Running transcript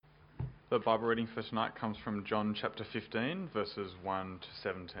The Bible reading for tonight comes from John chapter 15, verses 1 to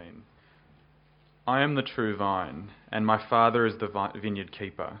 17. I am the true vine, and my Father is the vineyard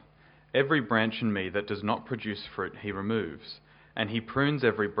keeper. Every branch in me that does not produce fruit he removes, and he prunes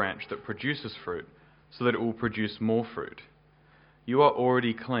every branch that produces fruit, so that it will produce more fruit. You are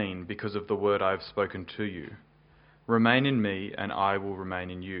already clean because of the word I have spoken to you. Remain in me, and I will remain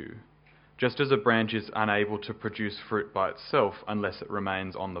in you. Just as a branch is unable to produce fruit by itself unless it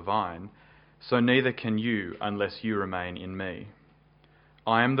remains on the vine, so neither can you unless you remain in me.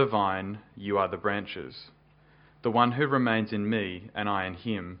 I am the vine, you are the branches. The one who remains in me and I in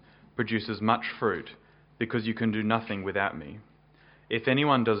him produces much fruit, because you can do nothing without me. If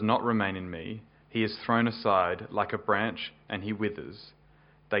anyone does not remain in me, he is thrown aside like a branch and he withers.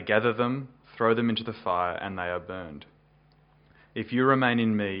 They gather them, throw them into the fire, and they are burned. If you remain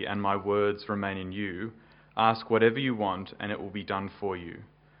in me and my words remain in you, ask whatever you want and it will be done for you.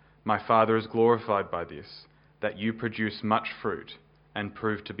 My Father is glorified by this, that you produce much fruit and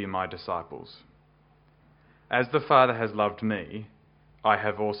prove to be my disciples. As the Father has loved me, I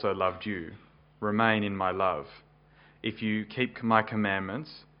have also loved you. Remain in my love. If you keep my commandments,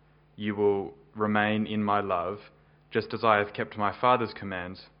 you will remain in my love, just as I have kept my Father's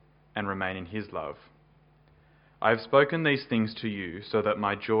commands and remain in his love. I have spoken these things to you so that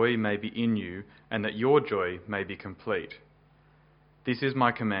my joy may be in you and that your joy may be complete. This is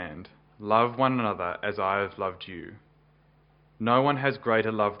my command: love one another as I have loved you. No one has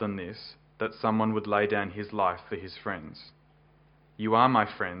greater love than this, that someone would lay down his life for his friends. You are my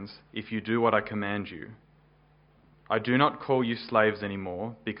friends if you do what I command you. I do not call you slaves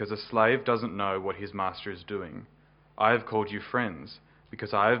anymore, because a slave doesn't know what his master is doing. I have called you friends,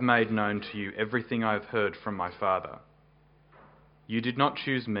 because I have made known to you everything I have heard from my Father. You did not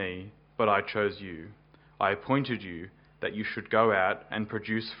choose me, but I chose you. I appointed you that you should go out and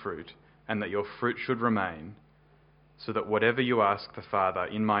produce fruit, and that your fruit should remain, so that whatever you ask the Father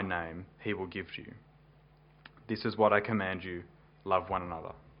in my name, he will give you. This is what I command you: love one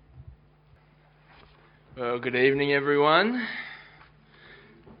another. Well, good evening, everyone.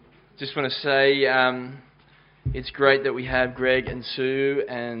 Just want to say it's great that we have Greg and Sue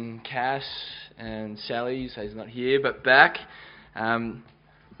and Cass and Sally, who's not here, but back. A little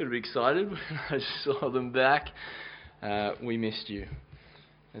bit excited when I saw them back. We missed you.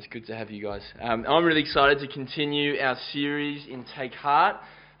 It's good to have you guys. I'm really excited to continue our series in Take Heart.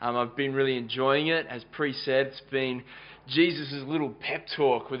 I've been really enjoying it. As Pre said, it's been Jesus' little pep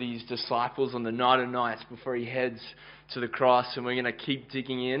talk with his disciples on the night of nights before he heads to the cross, and we're going to keep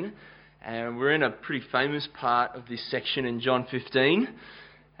digging in. And we're in a pretty famous part of this section in John 15.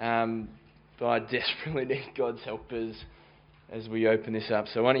 But I desperately need God's help as we open this up.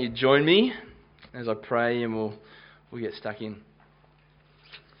 So why don't you join me as I pray, and we'll get stuck in.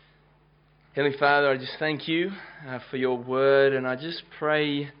 Heavenly Father, I just thank you for your word, and I just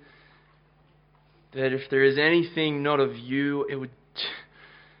pray that if there is anything not of you,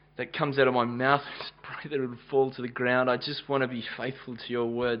 that comes out of my mouth, I just pray that it would fall to the ground. I just want to be faithful to your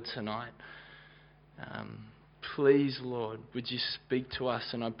word tonight. Please, Lord, would you speak to us,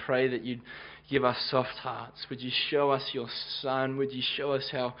 and I pray that you'd give us soft hearts. Would you show us your Son? Would you show us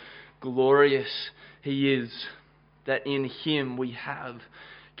how glorious he is, that in him we have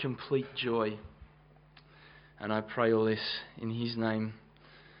complete joy. And I pray all this in his name.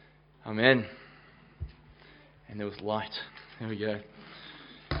 Amen. And there was light. There we go.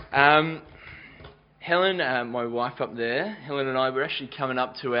 Helen, my wife up there, Helen and I, we're actually coming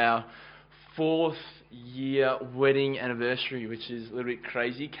up to our 4th year wedding anniversary, which is a little bit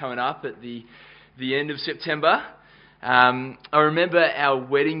crazy, coming up at the end of September. I remember our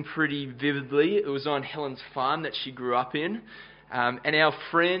wedding pretty vividly. It was on Helen's farm that she grew up in. And our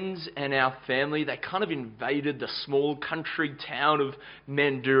friends and our family, they kind of invaded the small country town of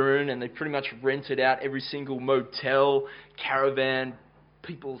Mandarin, and they pretty much rented out every single motel, caravan,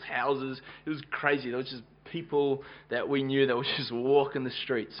 people's houses. It was crazy. There was just people that we knew that were just walking the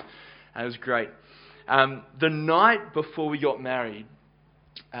streets. And it was great. The night before we got married,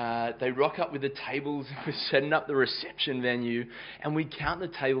 they rock up with the tables, and we're setting up the reception venue, and we count the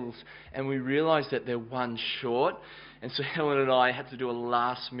tables, and we realise that they're one short. And so Helen and I had to do a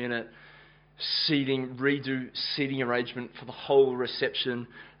last-minute redo seating arrangement for the whole reception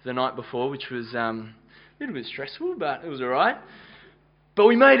the night before, which was a little bit stressful, but it was all right. But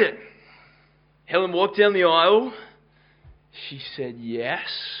we made it. Helen walked down the aisle. She said yes.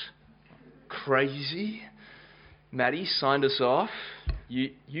 Crazy. Maddie signed us off.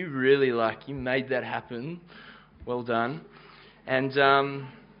 You really you made that happen. Well done. And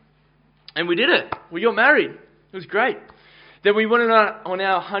we did it. We got married. It was great. Then we went on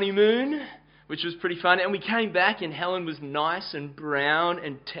our honeymoon, which was pretty fun. And we came back and Helen was nice and brown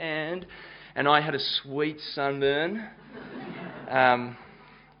and tanned. And I had a sweet sunburn,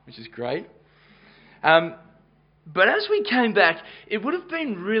 which is great. But as we came back, it would have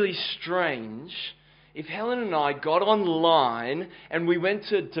been really strange if Helen and I got online and we went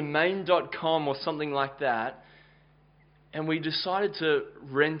to domain.com or something like that, and we decided to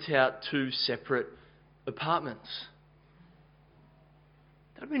rent out 2 separate apartments.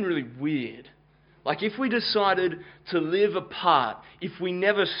 That would have been really weird. Like if we decided to live apart, if we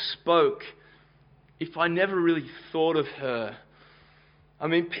never spoke, if I never really thought of her, I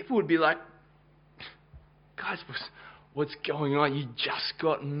mean, people would be like, guys, what's going on? You just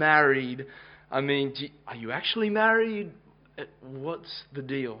got married. I mean, are you actually married? What's the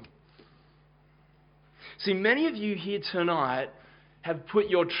deal? See, many of you here tonight have put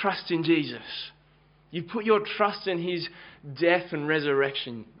your trust in Jesus. You put your trust in His death and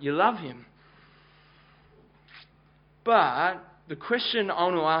resurrection. You love Him. But the question I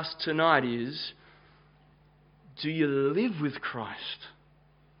want to ask tonight is, do you live with Christ?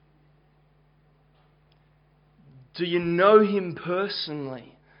 Do you know Him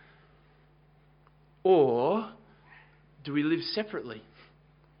personally? Or do we live separately?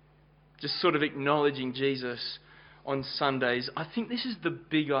 Just sort of acknowledging Jesus on Sundays. I think this is the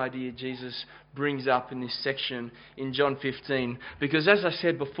big idea Jesus brings up in this section in John 15. Because as I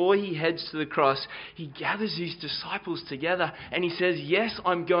said, before He heads to the cross, He gathers His disciples together and He says, yes,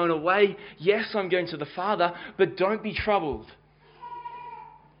 I'm going away. Yes, I'm going to the Father, but don't be troubled.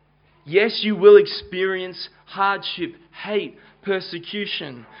 Yes, you will experience hardship, hate,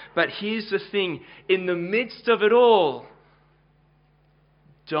 persecution. But here's the thing, in the midst of it all,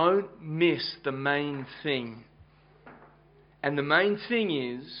 don't miss the main thing. And the main thing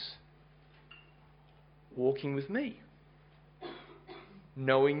is walking with me,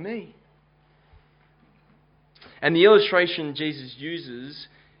 knowing me. And the illustration Jesus uses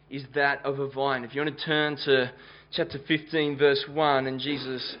is that of a vine. If you want to turn to chapter 15, verse 1, and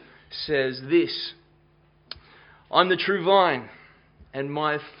Jesus says this, I'm the true vine, and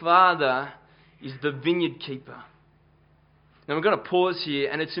my Father is the vineyard keeper. Now we're going to pause here,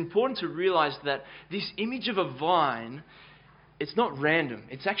 and it's important to realize that this image of a vine, it's not random.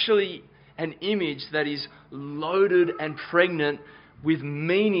 It's actually an image that is loaded and pregnant with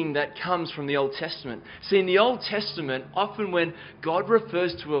meaning that comes from the Old Testament. See, in the Old Testament, often when God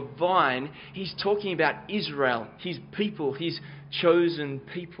refers to a vine, He's talking about Israel, His people, His chosen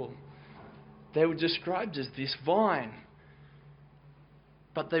people. They were described as this vine.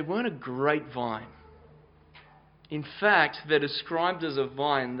 But they weren't a great vine. In fact, they're described as a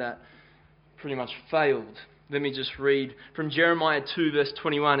vine that pretty much failed. Let me just read from Jeremiah 2 verse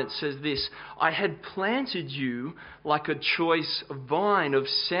 21. It says this, I had planted you like a choice vine of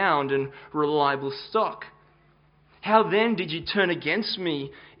sound and reliable stock. How then did you turn against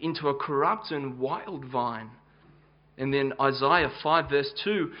me into a corrupt and wild vine? And then Isaiah 5 verse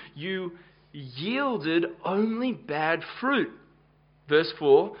 2, you yielded only bad fruit. Verse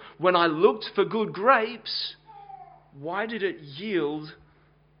 4, when I looked for good grapes, why did it yield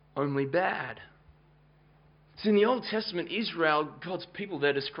only bad? So in the Old Testament, Israel, God's people,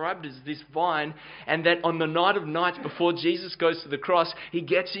 they're described as this vine, and that on the night of nights before Jesus goes to the cross, He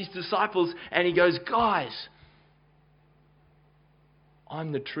gets His disciples and He goes, guys,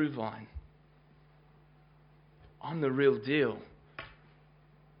 I'm the true vine. I'm the real deal.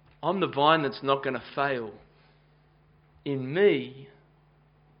 I'm the vine that's not going to fail. In me,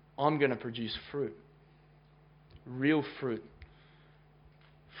 I'm going to produce fruit. Real fruit.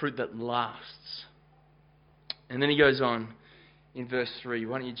 Fruit that lasts. And then He goes on in verse 3.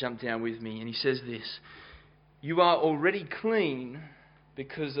 Why don't you jump down with me? And He says this, you are already clean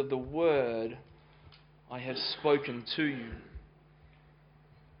because of the word I have spoken to you.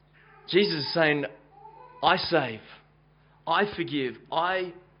 Jesus is saying, I save, I forgive,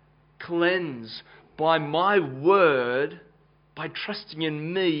 I cleanse. By my word, by trusting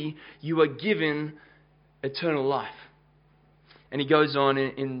in me, you are given eternal life. And He goes on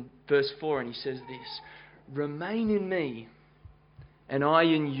in verse 4 and He says this, remain in me and I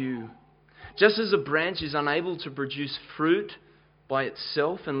in you. Just as a branch is unable to produce fruit by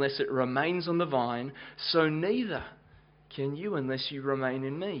itself unless it remains on the vine, so neither can you unless you remain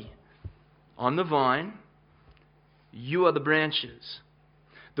in me. I'm the vine, you are the branches.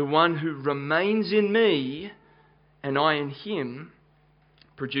 The one who remains in me and I in him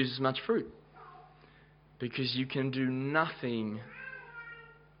produces much fruit. Because you can do nothing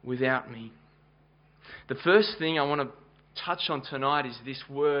without me. The first thing I want to touch on tonight is this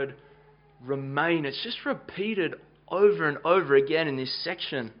word remain. It's just repeated over and over again in this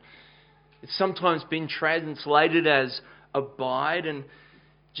section. It's sometimes been translated as abide, and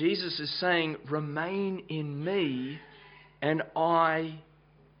Jesus is saying, remain in me and I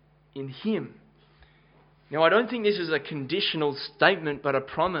in him. Now, I don't think this is a conditional statement, but a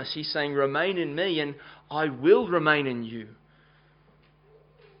promise. He's saying, remain in me and I will remain in you.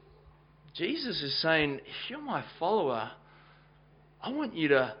 Jesus is saying, if you're my follower, I want you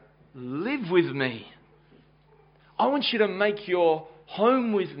to live with me. I want you to make your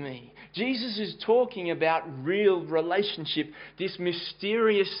home with me. Jesus is talking about real relationship, this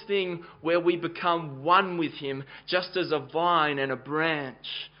mysterious thing where we become one with him, just as a vine and a branch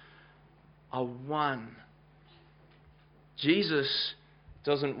are one. Jesus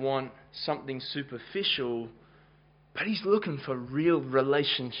doesn't want something superficial, but he's looking for real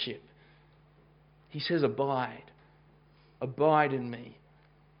relationship. He says, abide. Abide in me.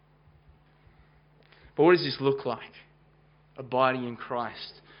 But what does this look like? Abiding in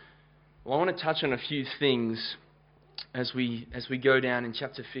Christ. Well, I want to touch on a few things as we go down in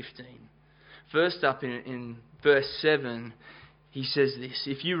chapter 15. First up in verse 7, he says this,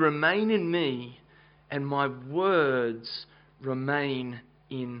 if you remain in me and my words remain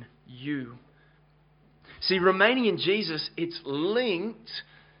in you. See, remaining in Jesus, it's linked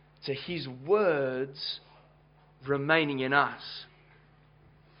to his words remaining in us.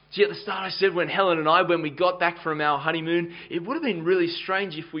 See, at the start I said when Helen and I, when we got back from our honeymoon, it would have been really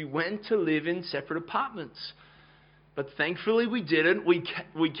strange if we went to live in separate apartments. But thankfully we didn't. We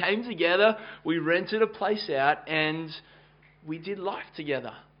came together, we rented a place out, and we did life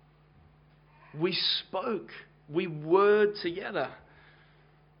together. We spoke, we were together.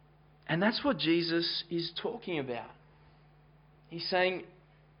 And that's what Jesus is talking about. He's saying,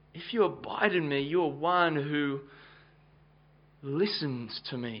 if you abide in me, you're one who listens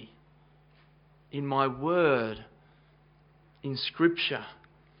to me in my word, in Scripture.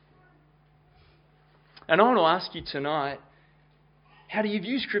 And I want to ask you tonight, how do you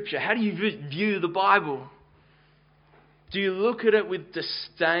view Scripture? How do you view the Bible? Do you look at it with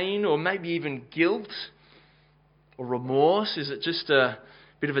disdain or maybe even guilt or remorse? Is it just a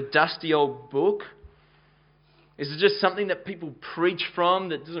bit of a dusty old book? Is it just something that people preach from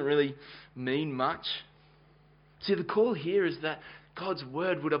that doesn't really mean much? See, the call here is that God's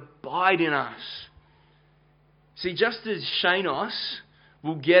word would abide in us. See, just as Shanos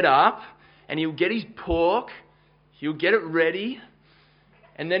will get up and he'll get his pork, he'll get it ready,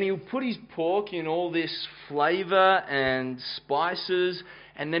 and then he'll put his pork in all this flavour and spices,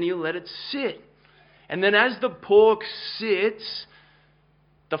 and then he'll let it sit. And then as the pork sits,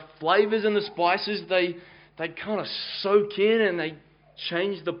 the flavours and the spices, they kind of soak in and they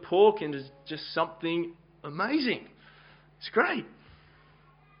change the pork into just something amazing. It's great.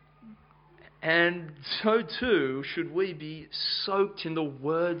 And so too should we be soaked in the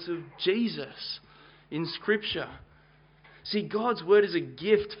words of Jesus in Scripture. See, God's word is a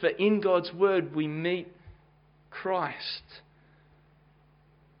gift, for in God's word we meet Christ.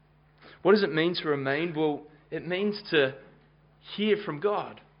 What does it mean to remain? Well, it means to hear from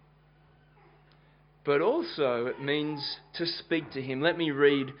God. But also it means to speak to him. Let me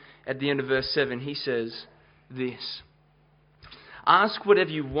read at the end of verse 7. He says this, ask whatever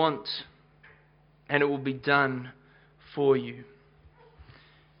you want and it will be done for you.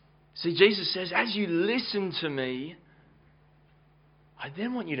 See, Jesus says, as you listen to me, I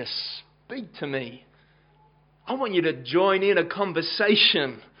then want you to speak to me. I want you to join in a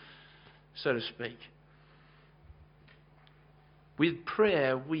conversation, so to speak. With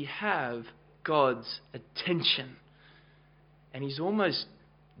prayer, we have God's attention. And he's almost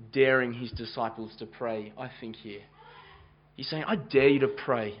daring his disciples to pray, I think, here. He's saying, I dare you to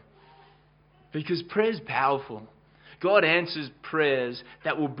pray. Because prayer is powerful. God answers prayers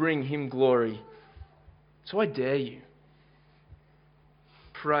that will bring him glory. So I dare you.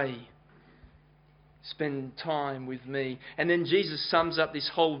 Pray. Spend time with me. And then Jesus sums up this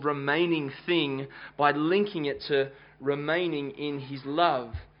whole remaining thing by linking it to remaining in his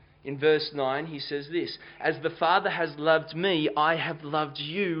love. In verse 9, he says this, as the Father has loved me, I have loved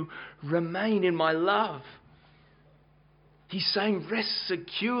you. Remain in my love. He's saying, rest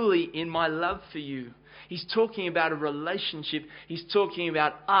securely in my love for you. He's talking about a relationship. He's talking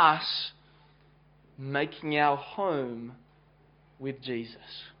about us making our home with Jesus.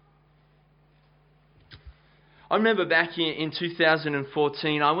 I remember back in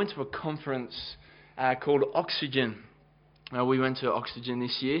 2014, I went to a conference called Oxygen. We went to Oxygen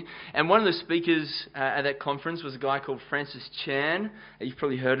this year, and one of the speakers at that conference was a guy called Francis Chan. You've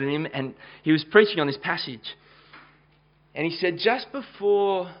probably heard of him, and he was preaching on this passage. And he said, just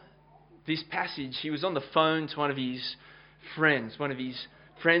before this passage, he was on the phone to one of his friends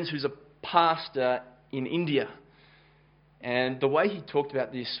who's a pastor in India. And the way he talked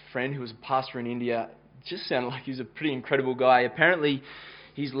about this friend who was a pastor in India just sounded like he was a pretty incredible guy. Apparently,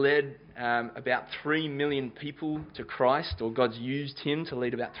 he's led about 3 million people to Christ, or God's used him to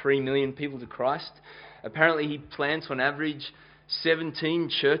lead about 3 million people to Christ. Apparently, he plants on average 17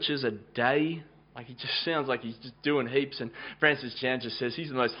 churches a day. Like, he just sounds like he's just doing heaps. And Francis Chan just says he's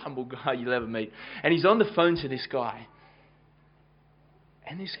the most humble guy you'll ever meet. And he's on the phone to this guy.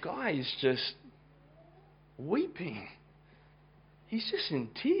 And this guy is just weeping. He's just in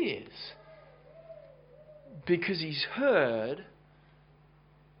tears. Because he's heard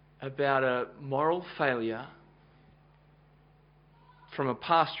about a moral failure from a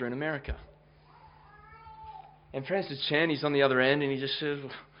pastor in America. And Francis Chan, he's on the other end, and he just says,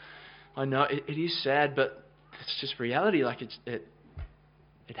 I know, it is sad, but it's just reality. Like, it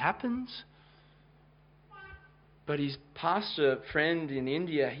happens. But his pastor friend in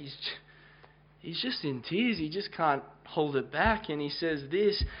India, he's just in tears. He just can't hold it back. And he says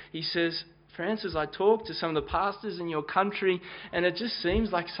this. He says, Francis, I talked to some of the pastors in your country, and it just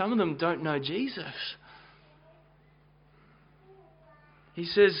seems like some of them don't know Jesus. He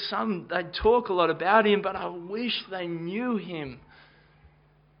says they talk a lot about him, but I wish they knew him.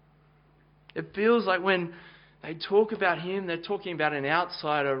 It feels like when they talk about him, they're talking about an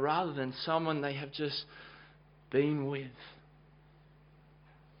outsider rather than someone they have just been with.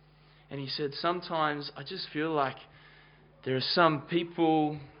 And he said, sometimes I just feel like there are some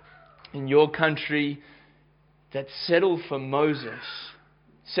people in your country that settle for Moses,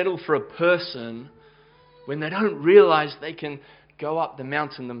 settle for a person when they don't realize they can go up the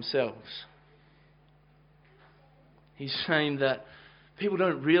mountain themselves. He's saying that people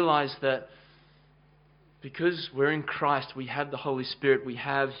don't realize that because we're in Christ, we have the Holy Spirit, we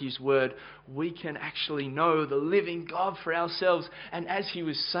have His Word, we can actually know the living God for ourselves. And as he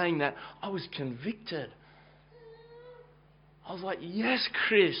was saying that, I was convicted. I was like, yes,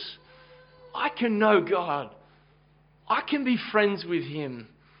 Chris, I can know God. I can be friends with Him.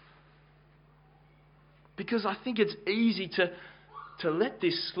 Because I think it's easy to let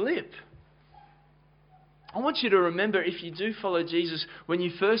this slip. I want you to remember, if you do follow Jesus, when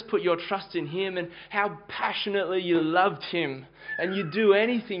you first put your trust in Him and how passionately you loved Him and you do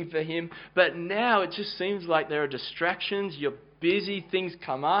anything for Him, but now it just seems like there are distractions, you're busy, things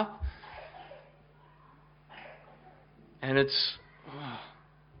come up, and it's, oh,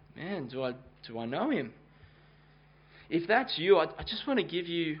 man, do I know Him? If that's you, I just want to give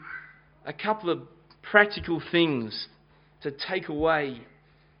you a couple of practical things to take away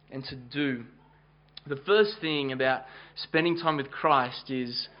and to do. The first thing about spending time with Christ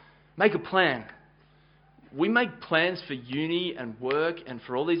is make a plan. We make plans for uni and work and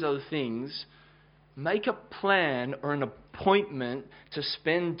for all these other things. Make a plan or an appointment to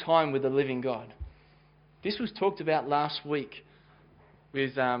spend time with the living God. This was talked about last week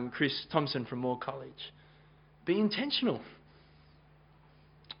with Chris Thompson from Moore College. Be intentional.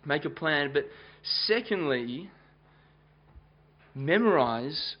 Make a plan. But secondly,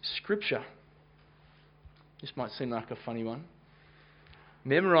 memorize Scripture. This might seem like a funny one.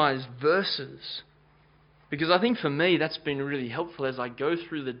 Memorize verses. Because I think for me that's been really helpful as I go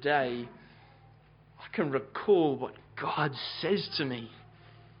through the day. I can recall what God says to me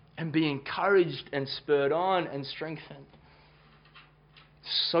and be encouraged and spurred on and strengthened.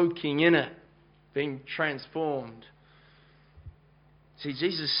 Soaking in it, being transformed. See,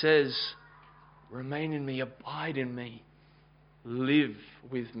 Jesus says, remain in me, abide in me, live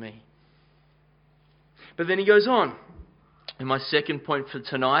with me. But then he goes on, in my second point for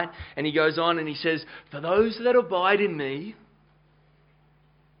tonight, and he goes on and he says, for those that abide in me,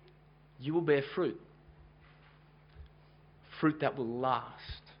 you will bear fruit. Fruit that will last.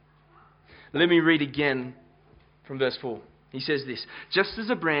 Let me read again from verse 4. He says this, just as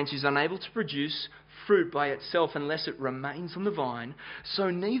a branch is unable to produce fruit by itself unless it remains on the vine, so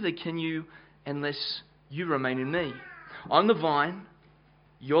neither can you unless you remain in me. I'm the vine,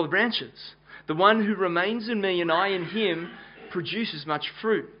 you're the branches. The one who remains in me and I in him produces much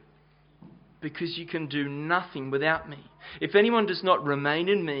fruit, because you can do nothing without me. If anyone does not remain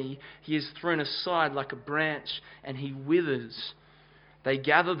in me, he is thrown aside like a branch and he withers. They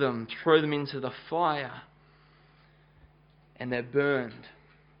gather them, throw them into the fire, and they're burned.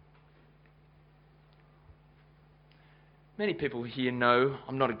 Many people here know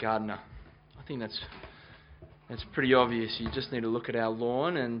I'm not a gardener. I think that's pretty obvious. You just need to look at our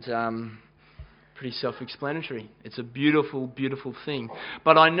lawn and pretty self-explanatory. It's a beautiful, beautiful thing.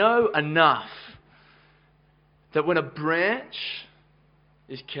 But I know enough that when a branch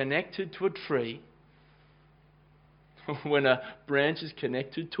is connected to a tree, when a branch is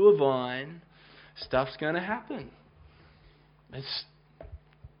connected to a vine, stuff's going to happen. It's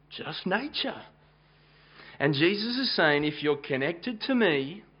just nature. And Jesus is saying, if you're connected to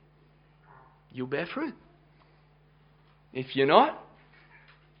me, you'll bear fruit. If you're not,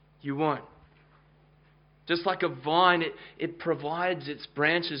 you won't. Just like a vine, it provides its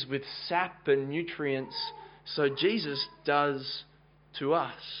branches with sap and nutrients, so Jesus does to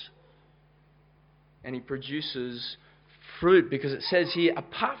us. And he produces fruit, because it says here,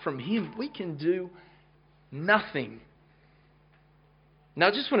 apart from him, we can do nothing. Now,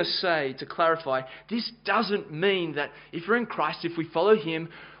 I just want to say, to clarify, this doesn't mean that if we're in Christ, if we follow him,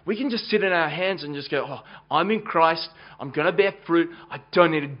 we can just sit in our hands and just go, oh, I'm in Christ, I'm going to bear fruit, I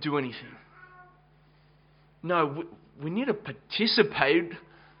don't need to do anything. No, we need to participate.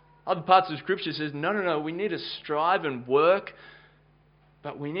 Other parts of Scripture says, no, we need to strive and work,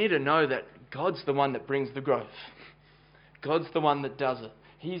 but we need to know that God's the one that brings the growth. God's the one that does it.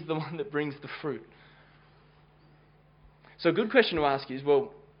 He's the one that brings the fruit. So a good question to ask is,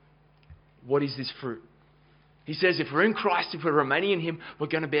 well, what is this fruit? He says if we're in Christ, if we're remaining in him, we're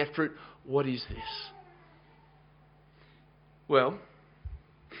going to bear fruit. What is this? Well,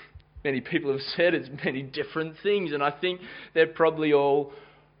 many people have said it's many different things, and I think they're probably all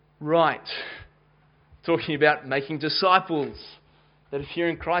right. Talking about making disciples. That if you're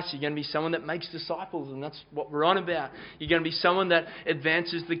in Christ, you're going to be someone that makes disciples, and that's what we're on about. You're going to be someone that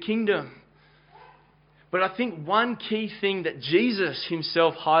advances the kingdom. But I think one key thing that Jesus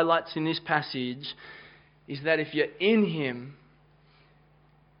himself highlights in this passage is that if you're in him,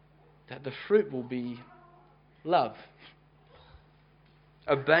 that the fruit will be love.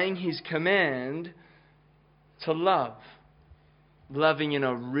 Obeying his command to love. Loving in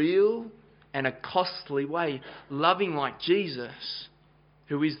a real and a costly way. Loving like Jesus,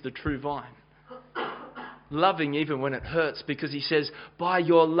 who is the true vine. Loving even when it hurts, because he says, by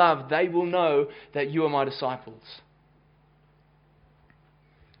your love they will know that you are my disciples.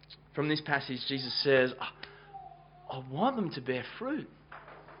 From this passage, Jesus says, I want them to bear fruit.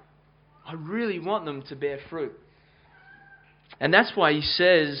 I really want them to bear fruit. And that's why he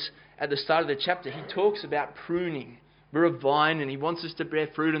says at the start of the chapter, he talks about pruning. We're a vine and he wants us to bear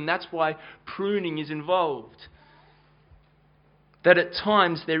fruit, and that's why pruning is involved. That at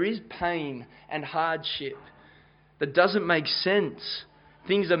times there is pain and hardship that doesn't make sense.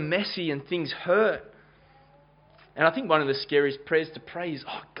 Things are messy and things hurt. And I think one of the scariest prayers to pray is,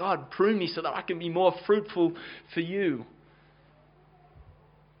 oh God, prune me so that I can be more fruitful for you.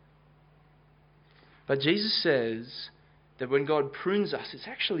 But Jesus says that when God prunes us, it's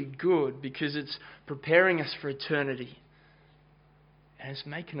actually good, because it's preparing us for eternity. And it's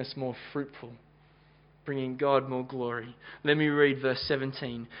making us more fruitful, bringing God more glory. Let me read verse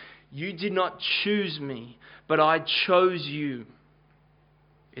 17. You did not choose me, but I chose you.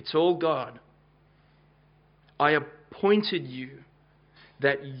 It's all God. I appointed you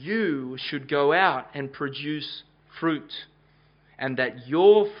that you should go out and produce fruit, and that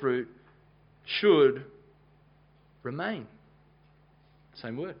your fruit should remain.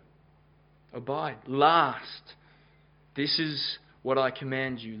 Same word. Abide. Last. This is what I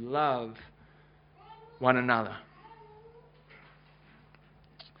command you. Love one another.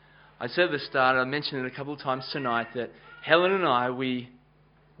 I said at the start, I mentioned it a couple of times tonight, that Helen and I, we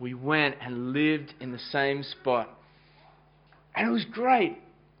went and lived in the same spot. And it was great.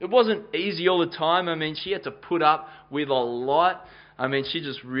 It wasn't easy all the time. I mean, she had to put up with a lot. I mean, she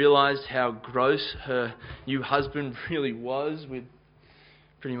just realised how gross her new husband really was with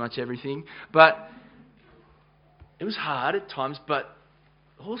pretty much everything. But it was hard at times, but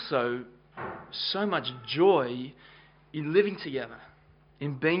also so much joy in living together,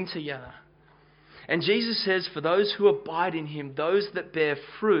 in being together. And Jesus says, for those who abide in him, those that bear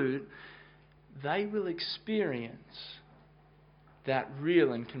fruit, they will experience that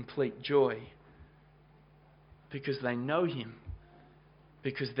real and complete joy, because they know him,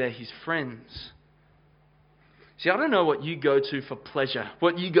 because they're his friends. See, I don't know what you go to for pleasure,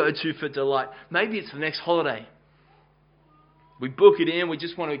 what you go to for delight. Maybe it's the next holiday. We book it in, we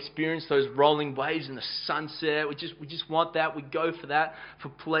just want to experience those rolling waves and the sunset. We just want that, we go for that, for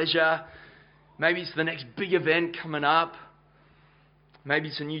pleasure. Maybe it's the next big event coming up. Maybe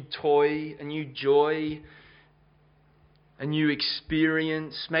it's a new toy, a new joy, a new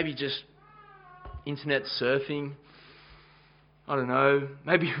experience. Maybe just internet surfing. I don't know.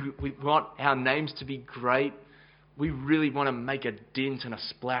 Maybe we want our names to be great. We really want to make a dent and a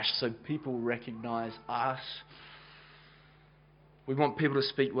splash so people recognise us. We want people to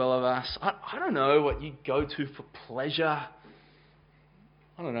speak well of us. I don't know what you go to for pleasure.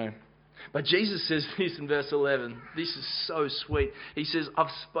 I don't know. But Jesus says this in verse 11. This is so sweet. He says, I've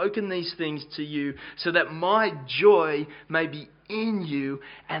spoken these things to you so that my joy may be in you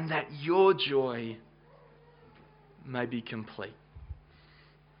and that your joy may be complete.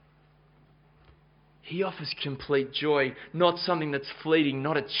 He offers complete joy, not something that's fleeting,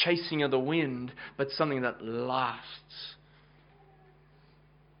 not a chasing of the wind, but something that lasts.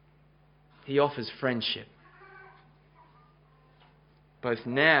 He offers friendship, both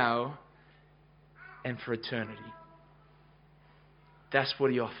now and for eternity. That's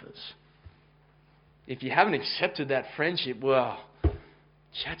what he offers. If you haven't accepted that friendship, well,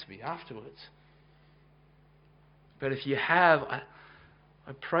 chat to me afterwards. But if you have, I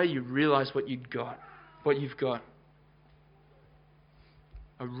pray you realize what you've got.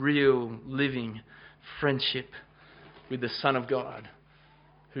 A real, living friendship with the Son of God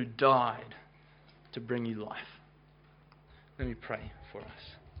who died to bring you life. Let me pray for us.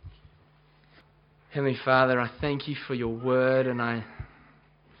 Heavenly Father, I thank you for your word, and I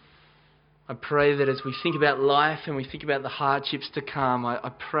pray that as we think about life and we think about the hardships to come,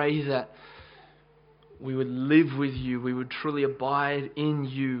 I pray that we would live with you, we would truly abide in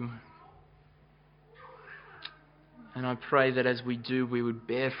you. And I pray that as we do, we would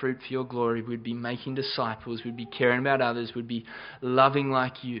bear fruit for your glory, we'd be making disciples, we'd be caring about others, we'd be loving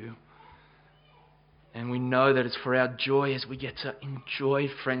like you. And we know that it's for our joy as we get to enjoy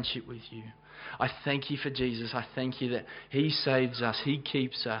friendship with you. I thank you for Jesus. I thank you that he saves us. He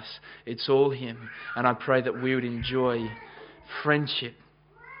keeps us. It's all him. And I pray that we would enjoy friendship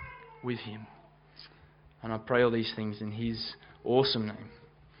with him. And I pray all these things in his awesome name.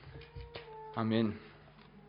 Amen.